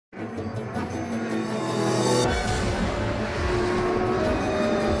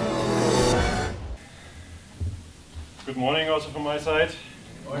morning also from my side.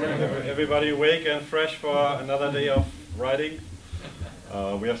 Morning. Everybody awake and fresh for another day of riding.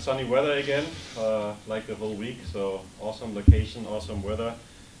 We have sunny weather again, like the whole week, so awesome location, awesome weather,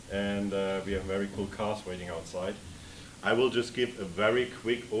 and we have very cool cars waiting outside. I will just give a very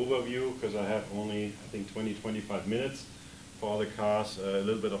quick overview because I have only, I think, 20-25 minutes for all the cars, a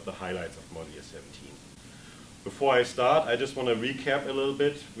little bit of the highlights of Model Year 17. Before I start, I just want to recap a little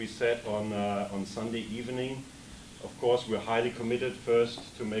bit. We said on Sunday evening, of course, we're highly committed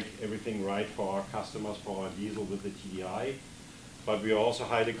first to make everything right for our customers, for our diesel with the TDI. But we are also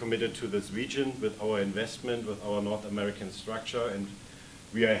highly committed to this region with our investment, with our North American structure, and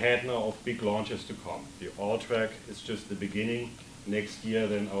we are ahead now of big launches to come. The All-Track is just the beginning. Next year,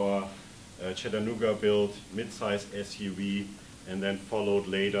 then our Chattanooga-built mid-size SUV, and then followed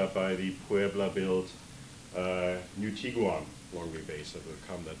later by the Puebla-built new Tiguan long wheelbase that will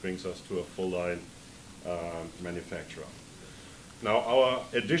come. That brings us to a full-line manufacturer. Now, our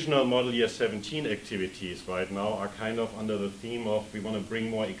additional Model Year 17 activities right now are kind of under the theme of we want to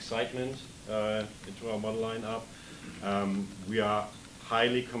bring more excitement into our model lineup. We are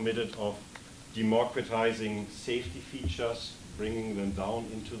highly committed of democratizing safety features, bringing them down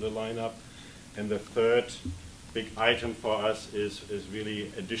into the lineup. And the third big item for us is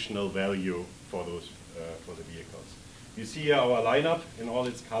really additional value for those for the vehicles. You see here our lineup in all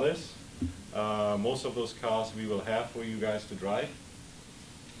its colors. Most of those cars we will have for you guys to drive.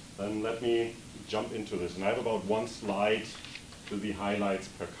 Then let me jump into this. And I have about one slide with the highlights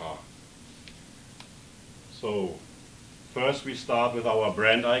per car. So first we start with our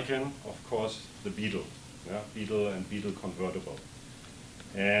brand icon, of course, the Beetle. Yeah? Beetle and Beetle convertible.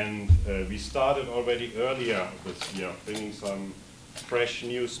 And we started already earlier this year bringing some fresh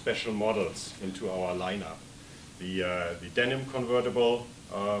new special models into our lineup. The denim convertible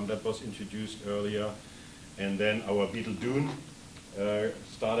that was introduced earlier, and then our Beetle Dune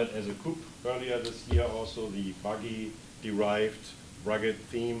started as a coupe earlier this year, also the buggy-derived rugged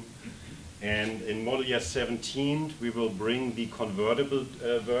theme. And in Model Year 17, we will bring the convertible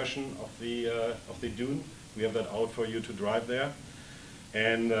version of the Dune. We have that out for you to drive there.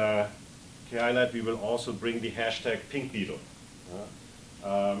 And to highlight, we will also bring the hashtag Pink Beetle.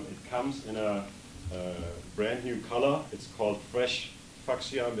 It comes in a brand new color. It's called Fresh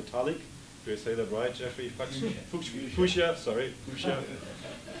Fuchsia Metallic. Do I say that right, Jeffrey? Fuchsia, sorry, Fuchsia.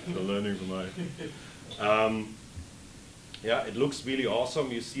 Still learning from my. Yeah, it looks really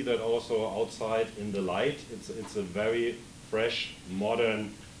awesome. You see that also outside in the light. It's a very fresh,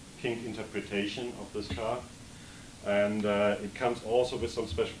 modern pink interpretation of this car. And it comes also with some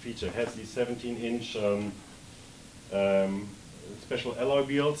special feature. It has the 17-inch special alloy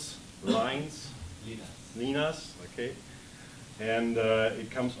wheels, lines, Linas, okay. And it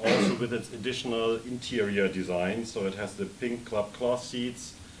comes also with its additional interior design. So it has the pink club cloth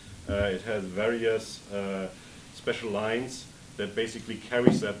seats. It has various special lines that basically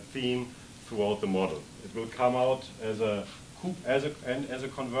carries that theme throughout the model. It will come out as a coupe and as a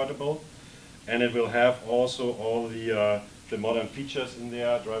convertible, and it will have also all the modern features in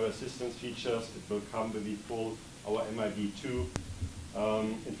there, driver assistance features. It will come with the full our MID2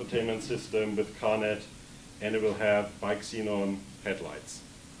 infotainment system with CarNet, and it will have bike xenon headlights.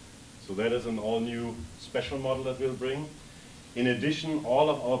 So that is an all-new special model that we'll bring. In addition, all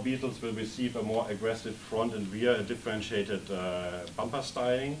of our Beetles will receive a more aggressive front and rear, a differentiated bumper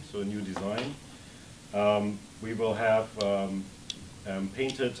styling, so a new design. We will have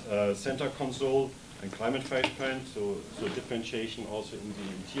painted center console and climate face paint, so differentiation also in the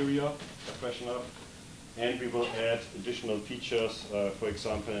interior, freshen up. And we will add additional features, for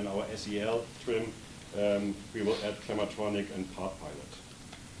example, in our SEL trim, we will add Climatronic and Part Pilot.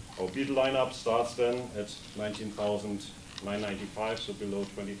 Our Beetle lineup starts then at 19,995, so below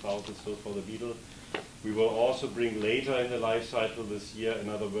 20,000 still for the Beetle. We will also bring later in the life cycle this year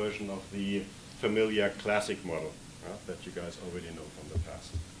another version of the familiar classic model that you guys already know from the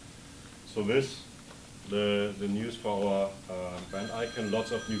past. So this, the news for our brand icon,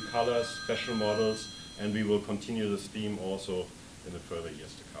 lots of new colors, special models, and we will continue this theme also in the further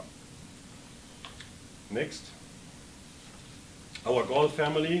years to come. Next, our Golf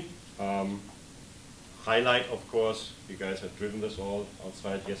family. Highlight, of course, you guys have driven this all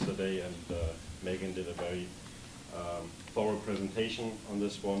outside yesterday, and Megan did a very thorough presentation on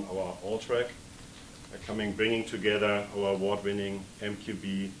this one, our All-Track, bringing together our award-winning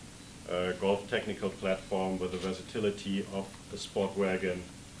MQB Golf technical platform with the versatility of a sport wagon,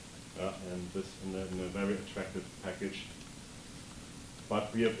 and this in a very attractive package.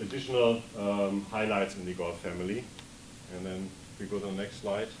 But we have additional highlights in the Golf family. And then if we go to the next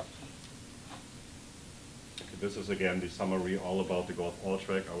slide. this is again the summary all about the Golf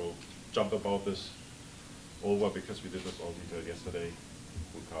All-Track. I will jump about this over because we did this all detailed yesterday.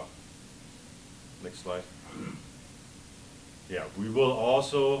 Next slide. Yeah, we will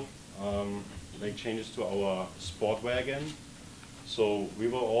also make changes to our sport wagon. So we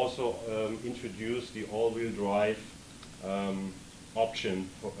will also introduce the all-wheel drive option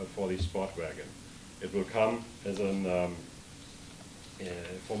for the sport wagon. It will come as an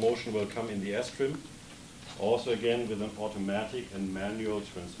for motion will come in the S trim. Also again with an automatic and manual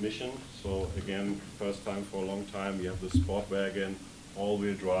transmission. So again, first time for a long time we have the sport wagon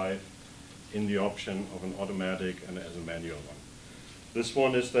all-wheel drive in the option of an automatic and as a manual one. This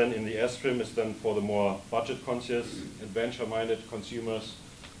one is then in the S trim is then for the more budget conscious, adventure-minded consumers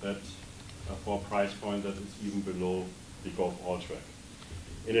that for a price point that is even below the Golf All-Track.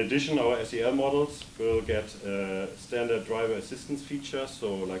 In addition, our SEL models will get standard driver assistance features,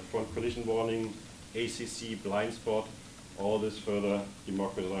 so like front collision warning, ACC, blind spot, all this further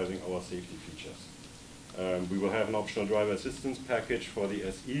democratizing our safety features. We will have an optional driver assistance package for the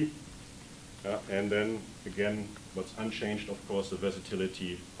SE, and then again, what's unchanged, of course, the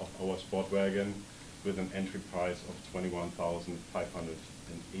versatility of our sport wagon with an entry price of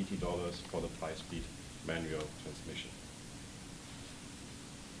 $21,580 for the 5-speed manual transmission.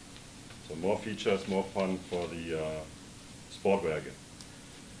 So more features, more fun for the sport wagon.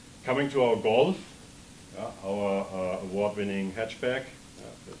 Coming to our Golf, our award-winning hatchback,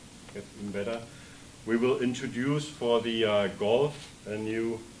 that gets even better. We will introduce for the Golf a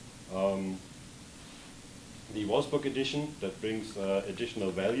new the Wolfsburg edition that brings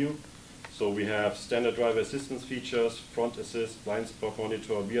additional value. So we have standard driver assistance features, front assist, blind spot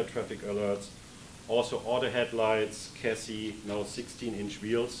monitor, rear traffic alerts, also auto headlights, chassis, now 16-inch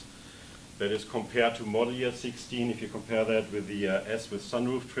wheels. That is compared to model year 16, if you compare that with the S with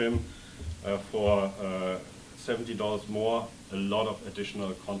sunroof trim, for $70 more, a lot of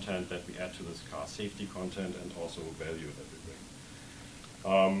additional content that we add to this car, safety content and also value that we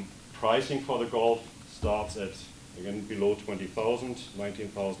bring. Pricing for the Golf starts at, again, below 20,000,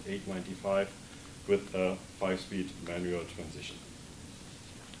 19,895 with a 5-speed manual transition.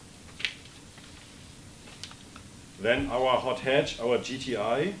 Then our hot hatch, our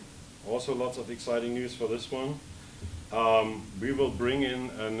GTI, also lots of exciting news for this one. We will bring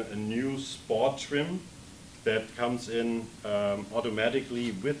in a new sport trim that comes in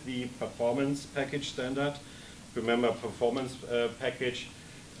automatically with the performance package standard. Remember, performance package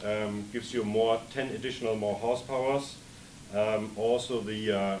gives you 10 additional more horsepowers. Also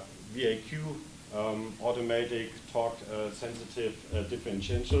the VAQ automatic torque sensitive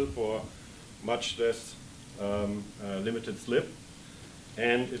differential for much less limited slip.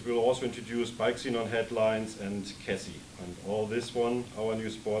 And it will also introduce bike xenon headlines and chassis. And all this one, our new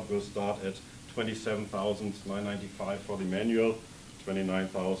Sport, will start at $27,995 for the manual,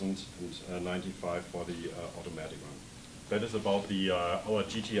 $29,095 for the automatic one. That is about the our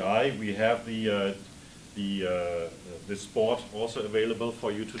GTI. We have the Sport also available for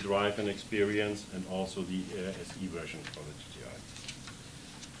you to drive and experience, and also the SE version for the GTI.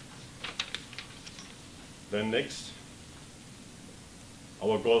 Then next,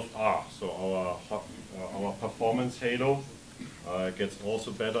 our Golf R, so our performance halo gets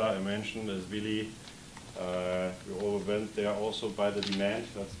also better. I mentioned as really we're overwhelmed there also by the demand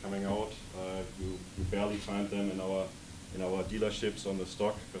that's coming out. You barely find them in our dealerships on the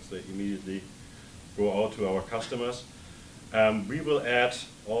stock because they immediately go out to our customers. We will add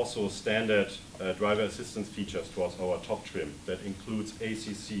also standard driver assistance features towards our top trim that includes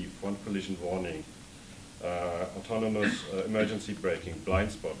ACC, front collision warning, autonomous emergency braking,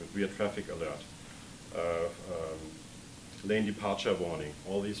 blind spot with rear traffic alert, lane departure warning.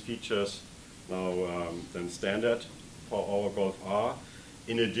 All these features now then standard for our Golf R.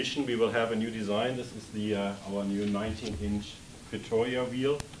 In addition, we will have a new design. This is the our new 19-inch Pretoria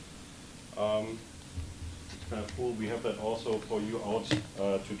wheel. It's kind of cool. We have that also for you out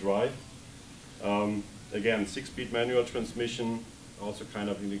to drive. Again, 6-speed manual transmission, also kind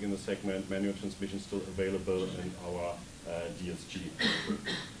of unique in the segment. Manual transmission still available in our DSG.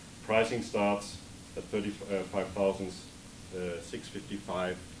 Pricing starts at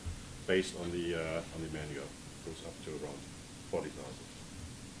 $35,655 based on the manual. Goes up to around 40,000.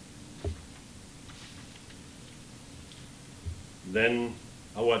 Then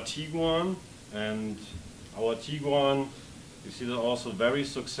our Tiguan, and our Tiguan, you see that also very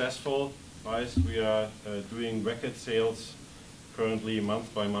successful. Guys, we are doing record sales currently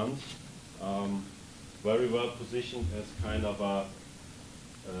month by month. Very well positioned as kind of a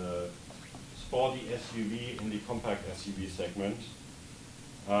sporty SUV in the compact SUV segment.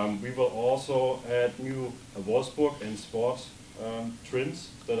 We will also add new Wolfsburg and Sport trims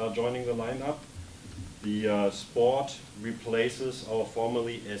that are joining the lineup. The Sport replaces our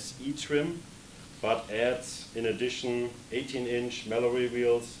formerly SE trim, but adds in addition 18-inch Mallory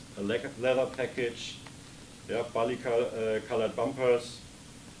wheels, a leather package, barley colored bumpers,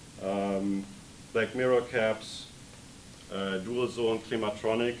 black mirror caps, dual zone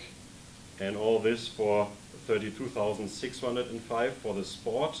climatronic, and all this for 32,605 for the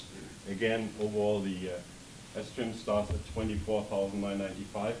Sport. Again, overall the S-trim starts at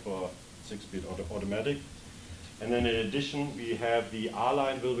 24,995 for 6-speed automatic. And then in addition, we have the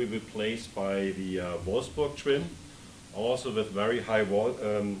R-Line will be replaced by the Wolfsburg trim, also with very high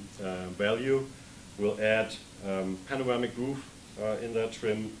value. We'll add panoramic roof in that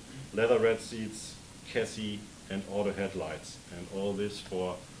trim, leather red seats, chassis, and auto headlights, and all this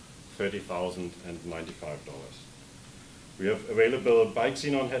for $30,095. We have available bike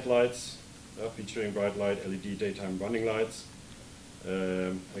xenon headlights featuring bright light LED daytime running lights.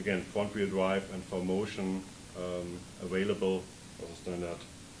 Again, front wheel drive and for motion available as a standard,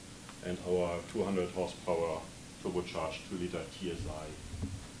 and our 200 horsepower turbocharged 2-liter TSI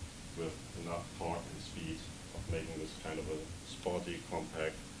with enough torque and speed of making this kind of a sporty,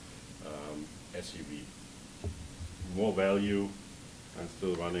 compact SUV. More value and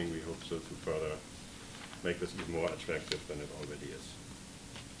still running. We hope so to further make this even more attractive than it already is.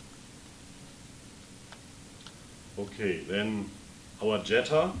 Okay, then our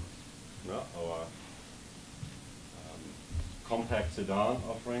Jetta, our compact sedan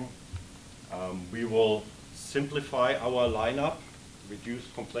offering. We will simplify our lineup, reduce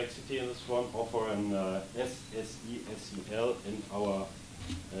complexity in this one, offer an SSE SEL in our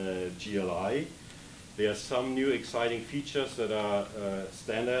GLI. There are some new exciting features that are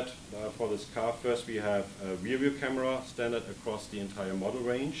standard for this car. First, we have a rear view camera standard across the entire model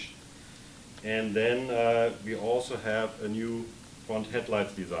range. And then we also have a new front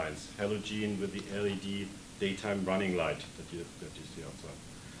headlights designs, halogen with the LED daytime running light that you see outside.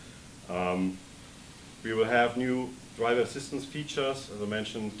 We will have new driver assistance features, as I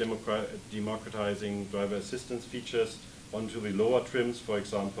mentioned, democratizing driver assistance features onto the lower trims, for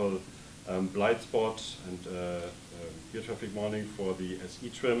example, blind spot and rear traffic warning for the SE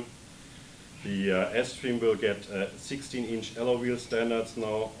trim. The S trim will get 16-inch alloy wheel standards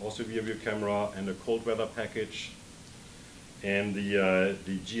now, also rear view camera and a cold weather package. And the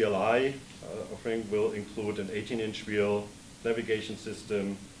GLI offering will include an 18-inch wheel, navigation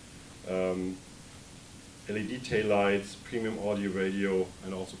system, LED taillights, premium audio radio,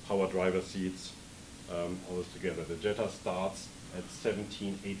 and also power driver seats, all this together. The Jetta starts at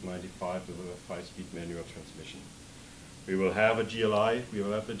 $17,895 with a 5-speed manual transmission. We will have a GLI. We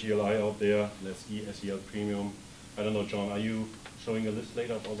will have the GLI out there, SE, SEL Premium. I don't know, John, are you showing a list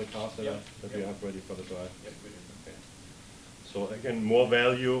later of all the cars that we have ready for the drive? Yep, we do. Okay. So again, more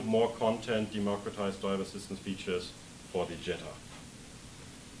value, more content, democratized driver assistance features for the Jetta.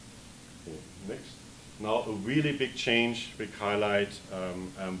 Okay, next. Now a really big change, big highlight,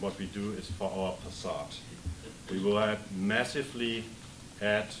 what we do is for our Passat. We will massively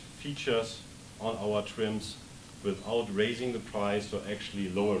add features on our trims without raising the price or actually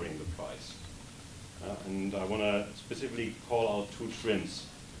lowering the price. And I want to specifically call out two trims.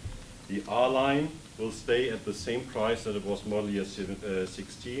 The R-Line will stay at the same price that it was model year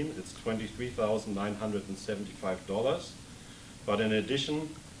 16. It's $23,975. But in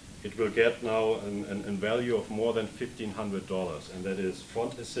addition, it will get now a value of more than $1,500. And that is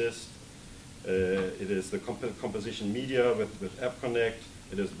front assist, it is the composition media with App Connect,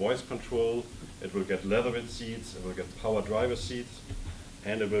 it is voice control, it will get leather seats, it will get power driver seats,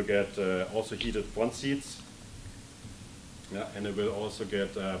 and it will get also heated front seats. Yeah, and it will also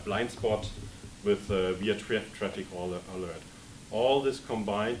get blind spot with via traffic alert. All this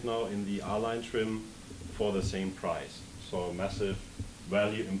combined now in the R-Line trim for the same price. So a massive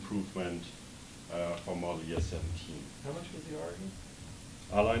value improvement for model year 17. How much was the R again?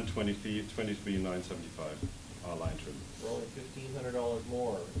 R-Line 23,975. R-Line trim. For only $1,500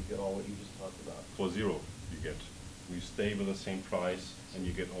 more, you get all what you just talked about. For zero, you get. We stay with the same price, and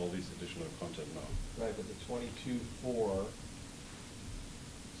you get all these additional content now. Right, but the 22.4.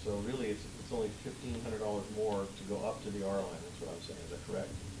 So really, it's only $1,500 more to go up to the R-Line. That's what I'm saying. Is that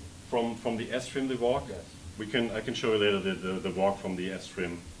correct? From the S trim, the walk. Yes. I can show you later the walk from the S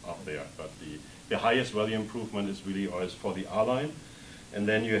trim up there. But the highest value improvement is really always for the R-Line. And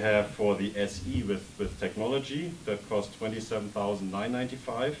then you have for the SE with technology, that costs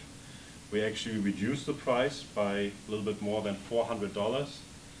 $27,995. We actually reduce the price by a little bit more than $400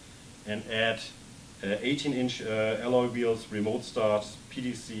 and add 18-inch alloy wheels, remote starts,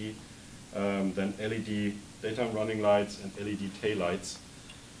 PDC, then LED daytime running lights and LED taillights.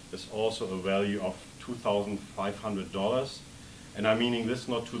 There's also a value of $2,500. And I'm meaning this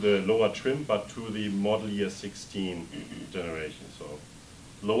not to the lower trim, but to the model year 16 generation. So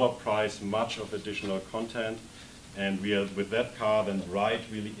lower price, much of additional content. And we are, with that car, then right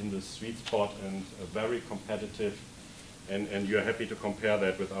really in the sweet spot and a very competitive. And you're happy to compare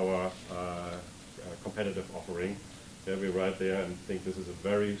that with our competitive offering. There we're right there and think this is a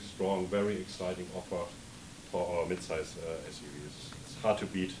very strong, very exciting offer for our midsize SUVs. It's hard to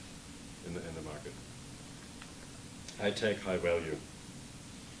beat in the market. High tech, high value.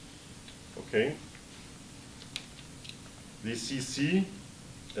 Okay. The CC,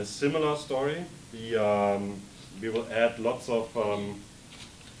 a similar story. We will add lots of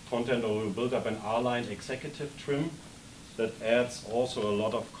content, or we'll build up an R-Line executive trim that adds also a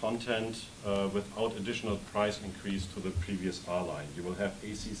lot of content without additional price increase to the previous R-Line. You will have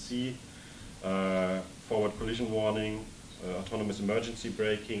ACC, forward collision warning, autonomous emergency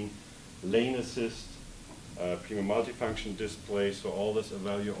braking, lane assist, premium multifunction display, so all this a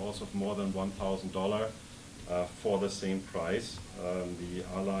value also of more than $1,000 for the same price. The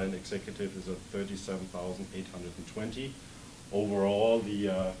R-Line Executive is at $37,820. Overall,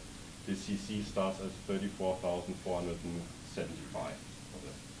 the CC starts at $34,475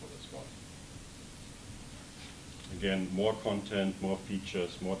 for this one. Again, more content, more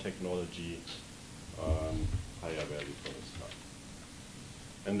features, more technology, higher value for this car.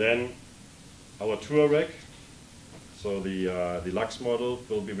 And then our Touareg. So the Lux model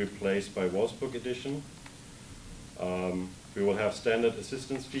will be replaced by Wolfsburg edition. We will have standard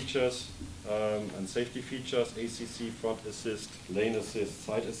assistance features and safety features, ACC, front assist, lane assist,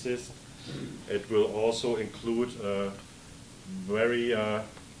 side assist. It will also include a very,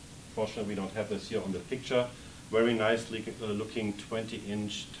 fortunately we don't have this here on the picture, very nicely looking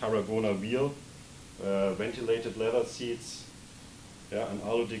 20-inch Tarragona wheel, ventilated leather seats, yeah, an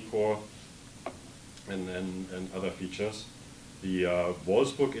alu decor, and other features. The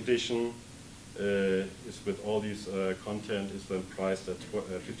Wolfsburg edition is with all these content is then priced at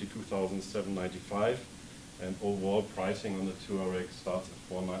 $52,795, and overall pricing on the Touareg starts at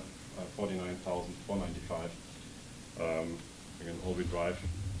 $49,495. Again, all-wheel drive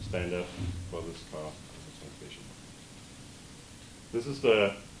standard for this car as a transmission. This is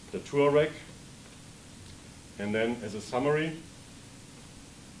the Touareg, and then as a summary,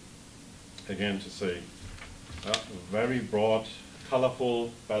 again to say, very broad,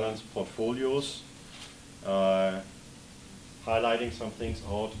 colorful, balanced portfolios, highlighting some things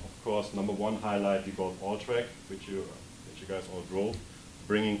out. Of course, number one highlight, we got All-Track, which you guys all drove,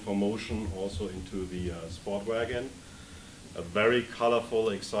 bringing ForMotion also into the Sport Wagon. A very colorful,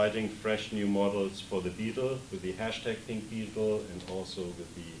 exciting, fresh new models for the Beetle, with the hashtag Pink Beetle, and also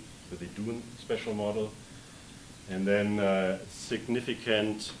with the Dune special model. And then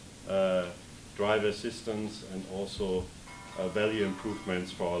significant driver assistance and also value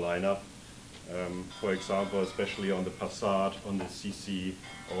improvements for our lineup. For example, especially on the Passat, on the CC,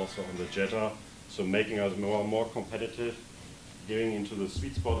 also on the Jetta. So making us more competitive, getting into the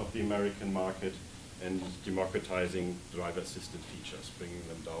sweet spot of the American market, and democratizing driver assistant features, bringing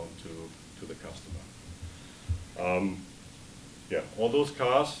them down to the customer. Yeah, all those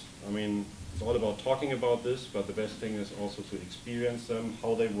cars, I mean, it's all about talking about this, but the best thing is also to experience them,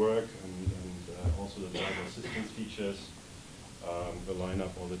 how they work, and also the driver assistance features, the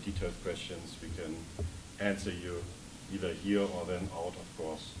lineup, all the detailed questions we can answer you either here or then out, of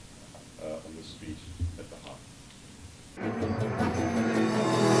course, on the street at the hub.